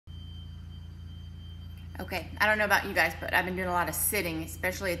Okay, I don't know about you guys, but I've been doing a lot of sitting,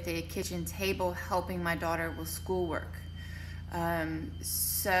 especially at the kitchen table, helping my daughter with schoolwork.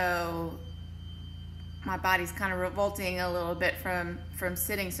 So my body's kind of revolting a little bit from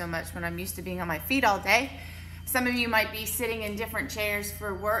sitting so much when I'm used to being on my feet all day. Some of you might be sitting in different chairs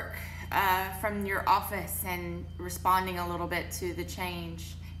for work from your office and responding a little bit to the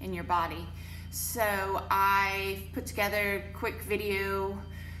change in your body. So I put together a quick video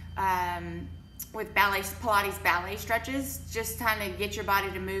with Pilates ballet stretches, just kind of get your body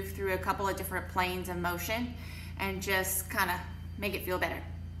to move through a couple of different planes of motion and just kind of make it feel better,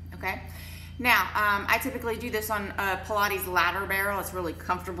 okay? Now, I typically do this on a Pilates ladder barrel. It's really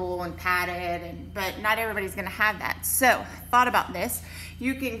comfortable and padded, but not everybody's gonna have that. So, thought about this.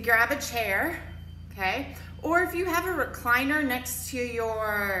 You can grab a chair, okay? Or if you have a recliner next to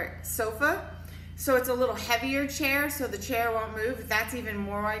your sofa, so it's a little heavier chair, so the chair won't move, that's even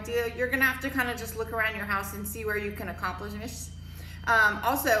more ideal. You're gonna have to kind of just look around your house and see where you can accomplish this.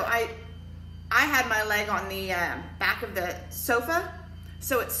 Also, I had my leg on the back of the sofa,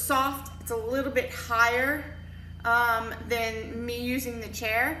 so it's soft, it's a little bit higher than me using the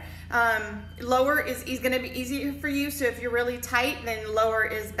chair. Lower is gonna be easier for you, so if you're really tight, then lower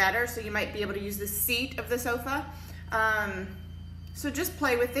is better, so you might be able to use the seat of the sofa. So just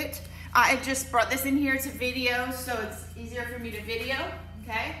play with it. I just brought this in here to video, so it's easier for me to video,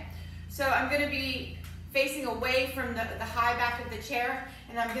 okay? So I'm gonna be facing away from the high back of the chair,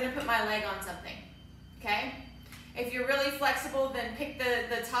 and I'm gonna put my leg on something, okay? If you're really flexible, then pick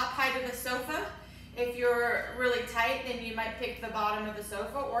the top height of the sofa. If you're really tight, then you might pick the bottom of the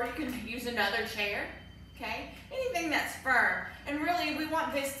sofa, or you can use another chair, okay? Anything that's firm. And really, we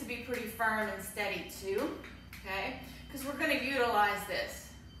want this to be pretty firm and steady too, okay? Because we're gonna utilize this.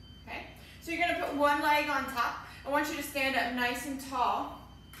 Okay, so you're going to put one leg on top. I want you to stand up nice and tall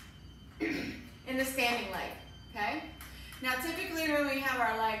in the standing leg, okay? Now typically when we have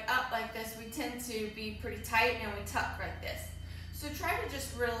our leg up like this, we tend to be pretty tight and we tuck like this. So try to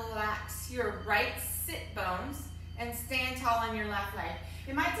just relax your right sit bones and stand tall on your left leg.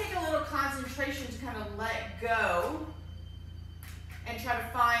 It might take a little concentration to kind of let go and try to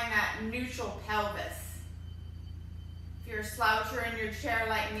find that neutral pelvis. If you're a sloucher in your chair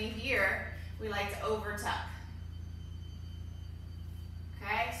like me here, we like to over tuck.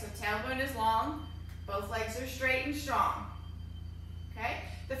 Okay, so tailbone is long, both legs are straight and strong. Okay,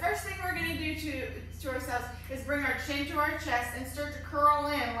 the first thing we're going to do to ourselves is bring our chin to our chest and start to curl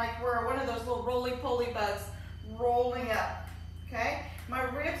in like we're one of those little roly-poly bugs rolling up. Okay, my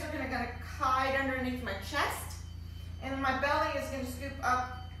ribs are going to hide underneath my chest, and my belly is going to scoop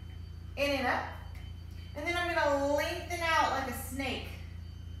up, in and up. And then I'm going to lengthen out like a snake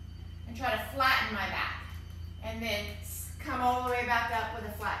and try to flatten my back. And then come all the way back up with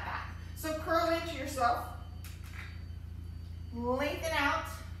a flat back. So curl into yourself, lengthen out,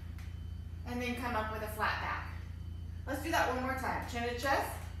 and then come up with a flat back. Let's do that one more time. Chin to chest,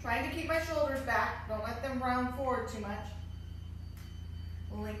 trying to keep my shoulders back. Don't let them round forward too much.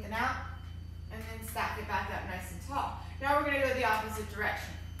 Lengthen out, and then stack it back up nice and tall. Now we're going to go the opposite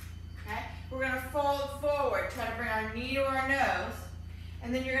direction. Okay? We're going to fold forward, try to bring our knee to our nose,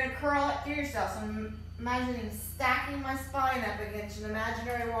 and then you're going to curl up through yourself. So I'm imagining stacking my spine up against an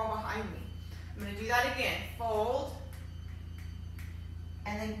imaginary wall behind me. I'm going to do that again. Fold,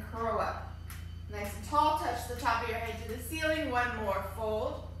 and then curl up. Nice and tall, touch the top of your head to the ceiling. One more,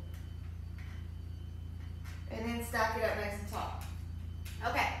 fold, and then stack it up nice and tall.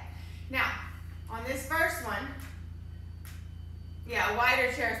 Okay, now, on this first one, yeah, a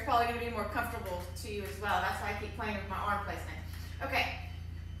wider chair is probably going to be more comfortable to you as well. That's why I keep playing with my arm placement. Okay,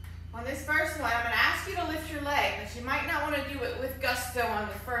 on this first one, I'm going to ask you to lift your leg, but you might not want to do it with gusto on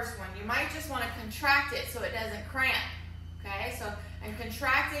the first one. You might just want to contract it so it doesn't cramp. Okay, so I'm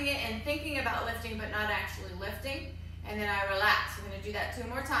contracting it and thinking about lifting, but not actually lifting. And then I relax. I'm going to do that 2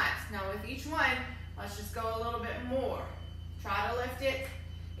 more times. Now with each one, let's just go a little bit more. Try to lift it.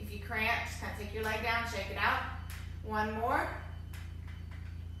 If you cramp, just kind of take your leg down, shake it out. One more.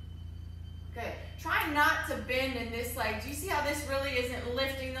 Good. Try not to bend in this leg. Do you see how this really isn't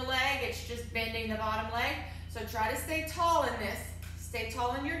lifting the leg? It's just bending the bottom leg. So try to stay tall in this. Stay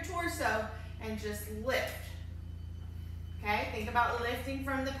tall in your torso and just lift. Okay? Think about lifting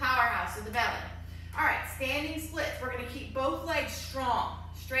from the powerhouse of the belly. All right, standing splits. We're going to keep both legs strong,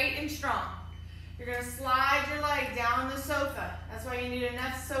 straight and strong. You're going to slide your leg down the sofa. That's why you need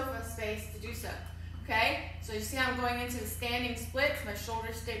enough sofa space to do so. Okay? So you see how I'm going into the standing splits. My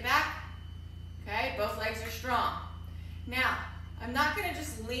shoulders stay back. Okay, both legs are strong. Now, I'm not going to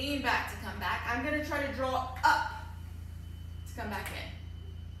just lean back to come back. I'm going to try to draw up to come back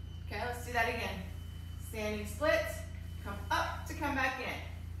in. Okay, let's do that again. Standing splits, come up to come back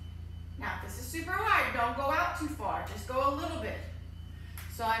in. Now, if this is super high, don't go out too far, just go a little bit.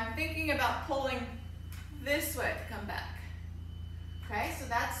 So I'm thinking about pulling this way to come back. Okay, so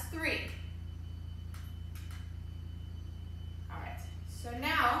that's 3. All right, so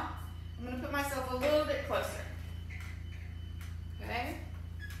now I'm gonna put myself a little bit closer. Okay,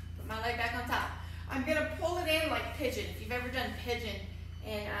 put my leg back on top. I'm gonna pull it in like pigeon. If you've ever done pigeon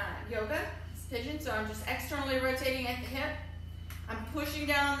in yoga, it's pigeon, so I'm just externally rotating at the hip. I'm pushing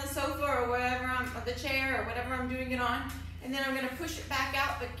down on the sofa or whatever, or the chair or whatever I'm doing it on, and then I'm gonna push it back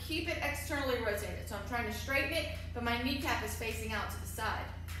out, but keep it externally rotated. So I'm trying to straighten it, but my kneecap is facing out to the side.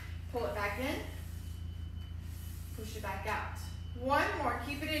 Pull it back in, push it back out. One more,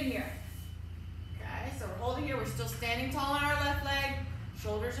 keep it in here. Okay, so we're holding here, we're still standing tall on our left leg,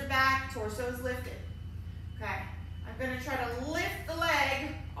 shoulders are back, torso is lifted. Okay, I'm gonna try to lift the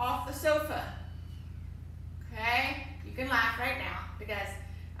leg off the sofa. Okay, you can laugh right now because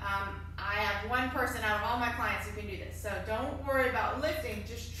I have one person out of all my clients who can do this. So don't worry about lifting,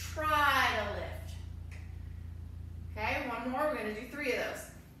 just try to lift. Okay, one more, we're gonna do 3 of those.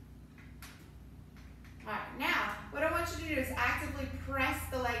 All right, now, what I want you to do is actively press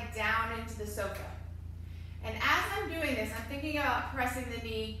the leg down into the sofa. And as I'm doing this, I'm thinking about pressing the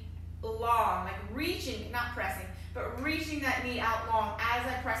knee long, like reaching, not pressing, but reaching that knee out long as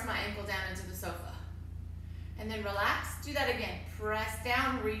I press my ankle down into the sofa. And then relax, do that again. Press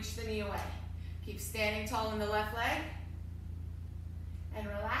down, reach the knee away. Keep standing tall in the left leg. And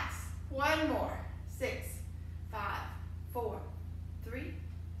relax. One more. 6, 5, 4, 3,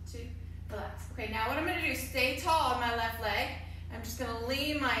 2, relax. Okay, now what I'm gonna do is stay tall on my left leg. I'm just gonna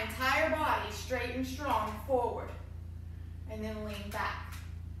lean my entire body straight and strong forward. And then lean back.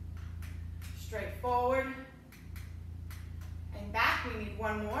 Straight forward. And back, we need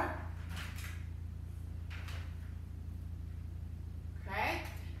one more. Okay,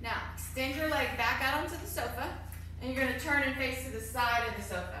 now extend your leg back out onto the sofa, and you're going to turn and face to the side of the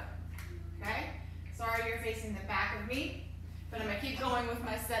sofa. Okay, sorry you're facing the back of me, but I'm going to keep going with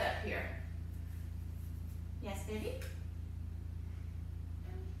my setup here. Yes, baby?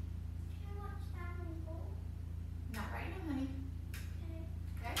 Can I watch that one go? Not right now, honey.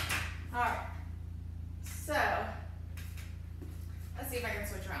 Okay. Okay, all right. So, let's see if I can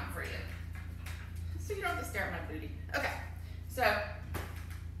switch around for you. So you don't have to stare at my booty. Okay, so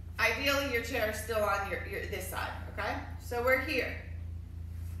ideally your chair is still on this side, okay? So we're here.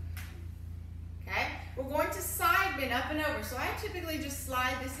 Okay, we're going to side bend up and over. So I typically just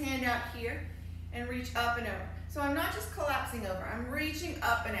slide this hand out here and reach up and over. So I'm not just collapsing over, I'm reaching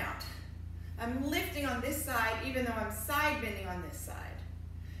up and out. I'm lifting on this side even though I'm side bending on this side.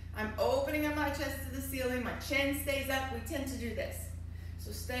 I'm opening up my chest to the ceiling, my chin stays up. We tend to do this.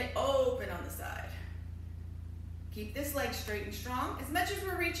 So stay open on the side. Keep this leg straight and strong. As much as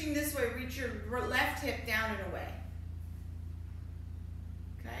we're reaching this way, reach your left hip down and away.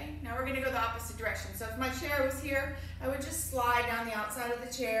 Okay, now we're gonna go the opposite direction. So if my chair was here, I would just slide down the outside of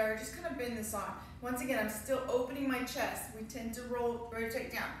the chair, just kind of bend this arm. Once again, I'm still opening my chest. We tend to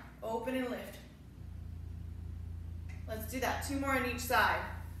rotate down. Open and lift. Let's do that. 2 more on each side.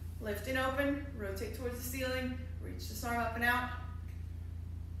 Lift and open, rotate towards the ceiling, reach this arm up and out.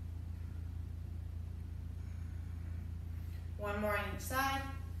 One more on each side.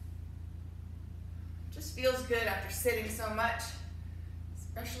 Just feels good after sitting so much,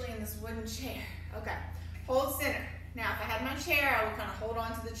 especially in this wooden chair. Okay, hold center. Now, if I had my chair, I would kind of hold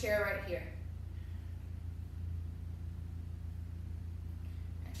on to the chair right here.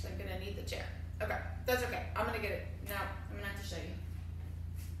 Actually, I'm gonna need the chair. Okay, that's okay. I'm gonna get it. No, I'm gonna have to show you.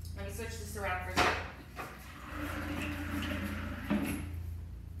 Let me switch this around for a second.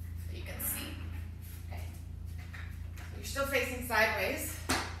 So you can see. Okay. You're still facing sideways.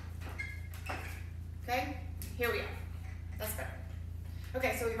 Okay, here we are. That's better.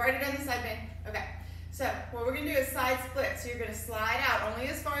 Okay, so we've already done the side bend. Okay, so what we're gonna do is side split. So you're gonna slide out only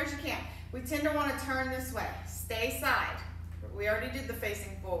as far as you can. We tend to wanna turn this way. Stay side. We already did the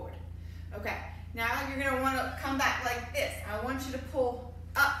facing forward. Okay, now you're gonna wanna come back like this. I want you to pull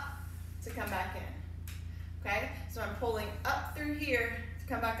up to come back in. Okay, so I'm pulling up through here to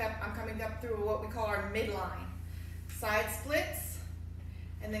come back up. I'm coming up through what we call our midline. Side splits,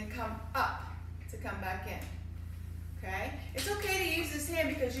 and then come up to come back in. Okay, it's okay to use this hand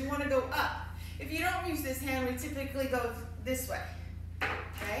because you want to go up. If you don't use this hand, we typically go this way.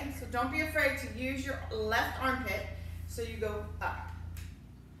 Okay, so don't be afraid to use your left armpit so you go up.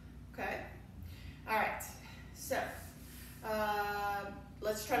 Okay, all right, so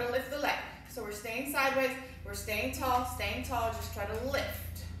let's try to lift the leg. So we're staying sideways, we're staying tall, just try to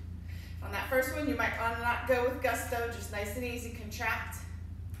lift. On that first first one, you might want to not go with gusto, just nice and easy, contract.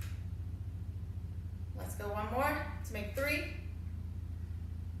 Let's go one more to make 3.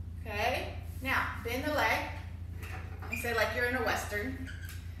 Okay, now bend the leg. I say like you're in a Western.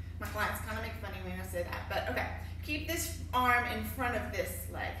 My clients kind of make fun of me when I say that, but okay. Keep this arm in front of this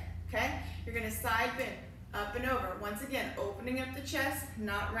leg, okay? You're gonna side bend, up and over. Once again, opening up the chest,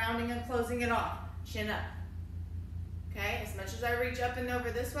 not rounding and closing it off. Chin up, okay? As much as I reach up and over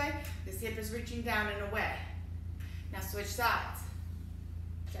this way, this hip is reaching down and away. Now switch sides.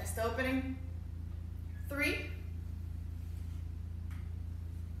 Chest opening, 3.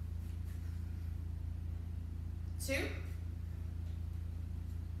 2.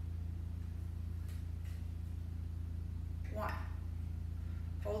 1.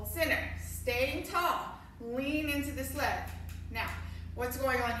 Hold center, staying tall, lean into this leg. Now, what's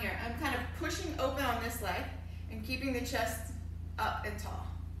going on here? I'm kind of pushing open on this leg and keeping the chest up and tall.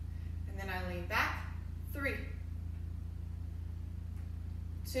 And then I lean back, 3,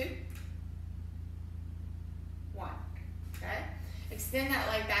 2, 1, okay? Extend that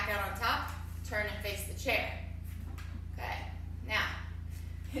leg back out on top, turn and face the chair, okay? Now,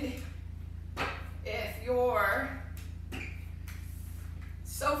 if your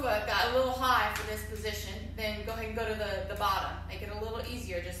sofa got a little high for this position, then go ahead and go to the bottom. Make it a little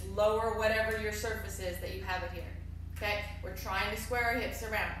easier. Just lower whatever your surface is that you have it here. Okay? We're trying to square our hips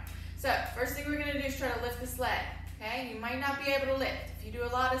around. So, first thing we're going to do is try to lift this leg. Okay? You might not be able to lift. If you do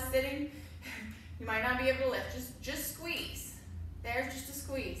a lot of sitting, you might not be able to lift. Just squeeze. There's just a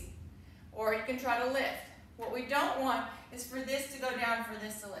squeeze. Or you can try to lift. What we don't want is for this to go down, for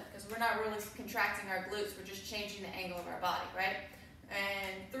this to lift, because we're not really contracting our glutes. We're just changing the angle of our body, right?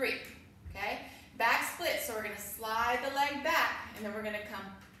 And 3, okay? Back split, so we're gonna slide the leg back, and then we're gonna come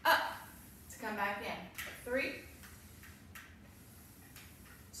up to come back in. 3,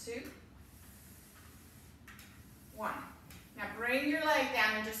 2, 1. Now bring your leg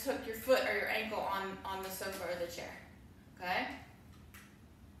down and just hook your foot or your ankle on the sofa or the chair, okay?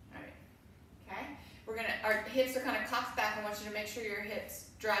 All right, okay? Our hips are kind of cocked back. I want you to make sure your hips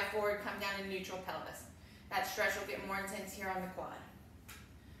drive forward, come down in neutral pelvis. That stretch will get more intense here on the quad.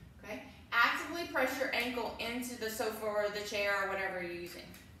 Okay? Actively press your ankle into the sofa or the chair or whatever you're using.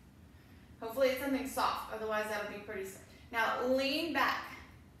 Hopefully it's something soft, otherwise that'll be pretty soft. Now lean back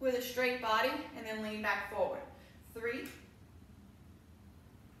with a straight body and then lean back forward. 3,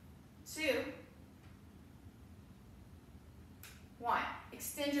 2, 1.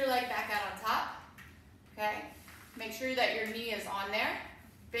 Extend your leg back out on top. Okay? Make sure that your knee is on there.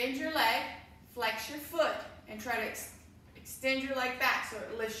 Bend your leg, flex your foot, and try to extend your leg back so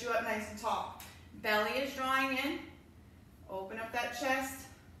it lifts you up nice and tall. Belly is drawing in. Open up that chest.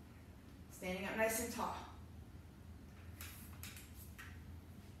 Standing up nice and tall.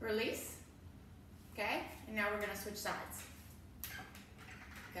 Release. Okay? And now we're going to switch sides.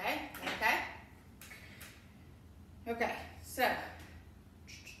 Okay? Okay? Okay, so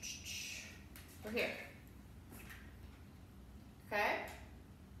we're here. Okay?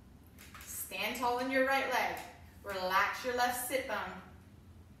 Stand tall in your right leg. Relax your left sit bone.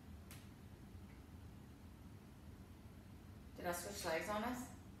 Did I switch legs on us?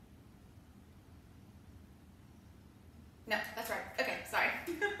 No, that's right. Okay, sorry.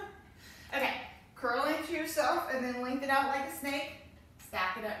 Okay, curl into yourself and then lengthen out like a snake.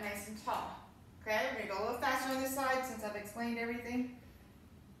 Stack it up nice and tall. Okay, we're gonna go a little faster on this side since I've explained everything.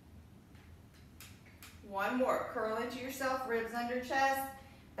 One more, curl into yourself, ribs under chest,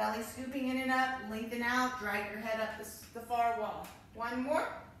 belly scooping in and up, lengthen out, drag your head up the far wall. One more.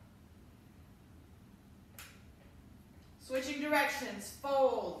 Switching directions,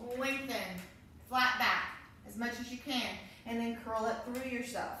 fold, lengthen, flat back as much as you can, and then curl it through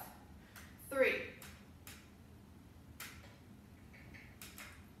yourself. 3,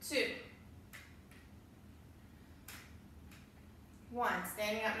 2, 1.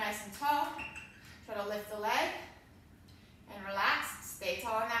 Standing up nice and tall. Try to lift the leg and relax. Stay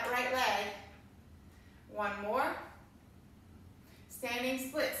tall on that right leg. One more. Standing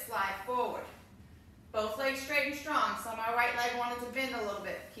split, slide forward. Both legs straight and strong. So my right leg wanted to bend a little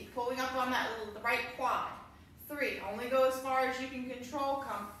bit. Keep pulling up on that the right quad. 3, only go as far as you can control.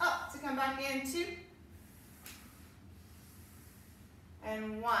 Come up to come back in. 2.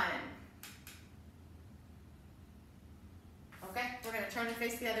 And 1. Okay, we're going to turn and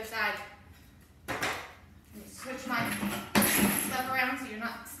face the other side. Let me switch my stuff around so you're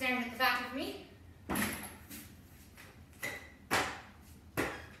not staring at the back of me.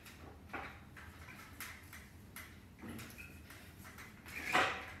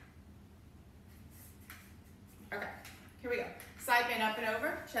 Okay, here we go. Side bend up and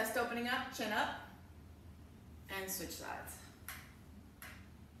over. chest opening up, chin up, and switch sides.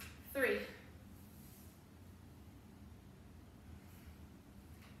 3,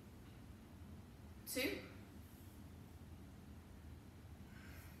 2,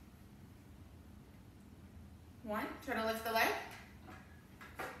 1. Try to lift the leg.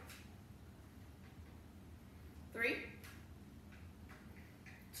 3,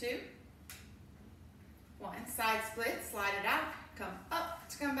 2, 1. Side split, slide it out, come up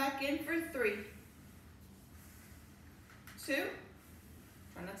to come back in for 3, 2,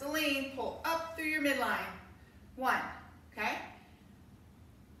 try not to lean, pull up through your midline, 1, okay?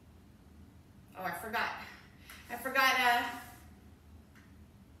 Oh, I forgot,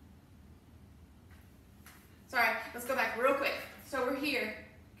 sorry, let's go back real quick. So we're here,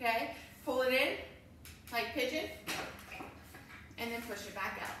 okay? Pull it in, like pigeon, and then push it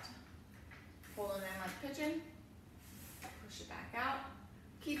back out. Pull it in like pigeon, push it back out.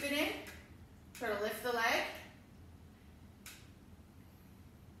 Keep it in, try to lift the leg.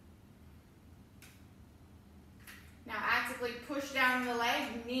 Now actively push down the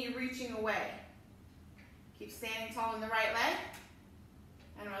leg, knee reaching away. Keep standing tall in the right leg,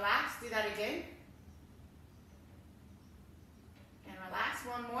 and relax, do that again. And relax,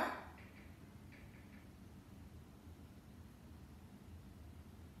 one more.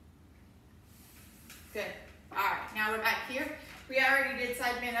 Good. All right, now we're back here. We already did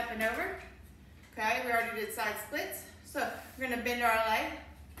side bend up and over. Okay, we already did side splits. So we're gonna bend our leg,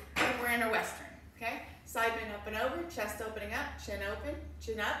 and we're in a Western. Okay, side bend up and over, chest opening up, chin open,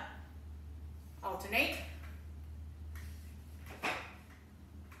 chin up. Alternate.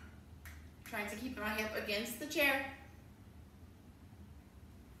 Trying to keep my hip against the chair.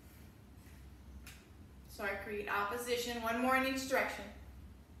 So I create opposition, one more in each direction.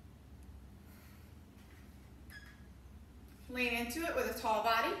 Lean into it with a tall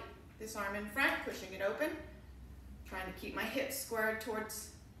body. This arm in front, pushing it open. Trying to keep my hips squared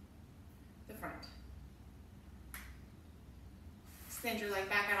towards the front. Extend your leg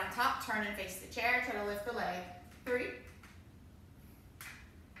back out on top, turn and face the chair, try to lift the leg. 3,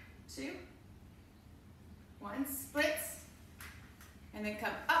 2, 1, splits, and then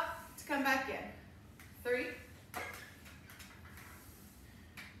come up to come back in. 3,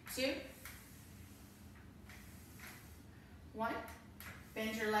 2, 1,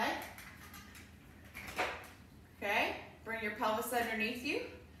 bend your leg. Okay, bring your pelvis underneath you,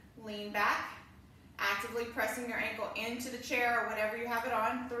 lean back, actively pressing your ankle into the chair or whatever you have it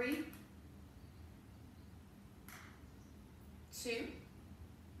on. 3, 2,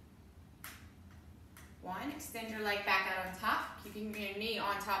 1, extend your leg back out on top, keeping your knee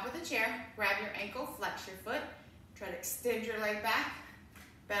on top of the chair. Grab your ankle, flex your foot, try to extend your leg back.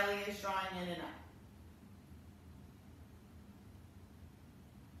 Belly is drawing in and up.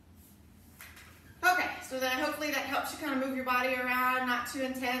 Okay, so then hopefully that helps you kind of move your body around, not too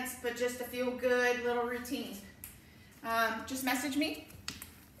intense, but just a feel good little routine. Just message me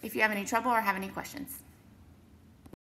if you have any trouble or have any questions.